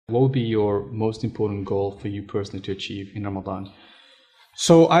What would be your most important goal for you personally to achieve in Ramadan?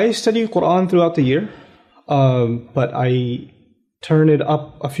 So I study Quran throughout the year, but I turn it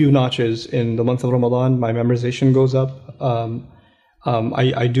up a few notches in the month of Ramadan. My memorization goes up.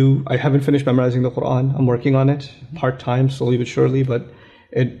 I haven't finished memorizing the Quran. I'm working on it part-time, slowly but surely, but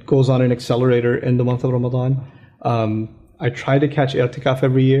it goes on an accelerator in the month of Ramadan. I try to catch i'tikaf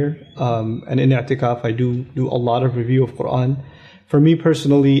every year, and in i'tikaf I do a lot of review of Quran. For me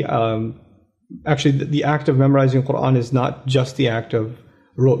personally, actually the act of memorizing Quran is not just the act of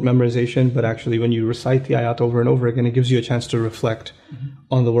rote memorization, but actually when you recite the ayat over and over again, it gives you a chance to reflect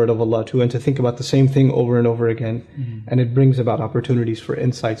on the word of Allah too, and to think about the same thing over and over again. And it brings about opportunities for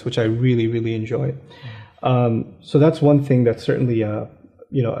insights, which I really, really enjoy. So that's one thing that's certainly a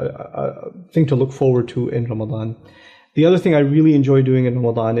thing to look forward to in Ramadan. The other thing I really enjoy doing in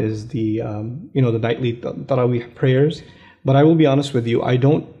Ramadan is the nightly Taraweeh prayers. But I will be honest with you, I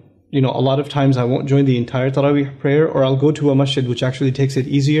don't, a lot of times I won't join the entire Taraweeh prayer, or I'll go to a masjid which actually takes it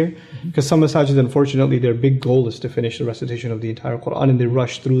easier. Because some masajid, unfortunately, their big goal is to finish the recitation of the entire Quran, and they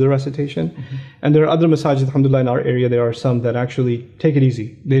rush through the recitation. And there are other masajid, alhamdulillah, in our area, there are some that actually take it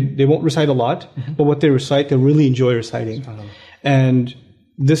easy. They won't recite a lot, but what they recite, they really enjoy reciting. And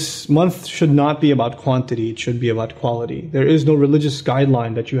this month should not be about quantity, it should be about quality. There is no religious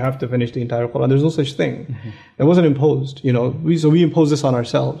guideline that you have to finish the entire Quran. There's no such thing. It wasn't imposed, so we impose this on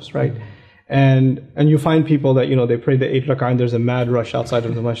ourselves, right? And you find people that, they pray the 8 rak'ah and there's a mad rush outside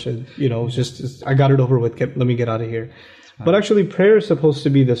of the masjid. Just I got it over with, let me get out of here. But actually prayer is supposed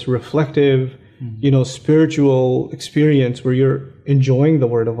to be this reflective, spiritual experience where you're enjoying the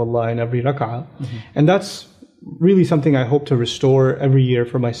word of Allah in every rak'ah. And that's really something I hope to restore every year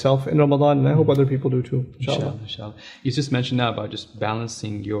for myself in Ramadan, and I hope other people do too, inshallah. Inshallah. You just mentioned now about just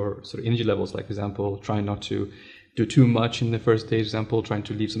balancing your sort of energy levels, like for example, trying not to do too much in the first day, for example, trying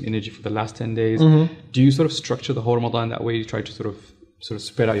to leave some energy for the last 10 days. Do you sort of structure the whole Ramadan that way? You try to sort of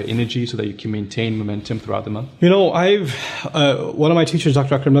spread out your energy so that you can maintain momentum throughout the month? One of my teachers,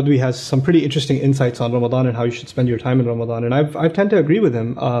 Dr. Akram Nadwi, has some pretty interesting insights on Ramadan and how you should spend your time in Ramadan, and I tend to agree with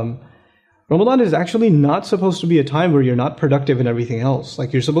him. Ramadan is actually not supposed to be a time where you're not productive in everything else.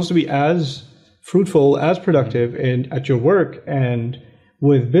 Like, you're supposed to be as fruitful, as productive at your work and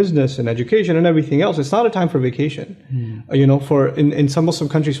with business and education and everything else. It's not a time for vacation. In some Muslim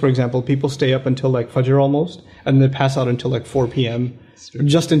countries, for example, people stay up until like Fajr almost, and they pass out until like 4 p.m.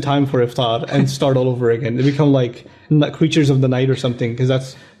 just in time for iftar and start all over again. They become like creatures of the night or something, because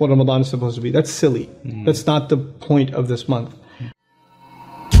that's what Ramadan is supposed to be. That's silly. That's not the point of this month.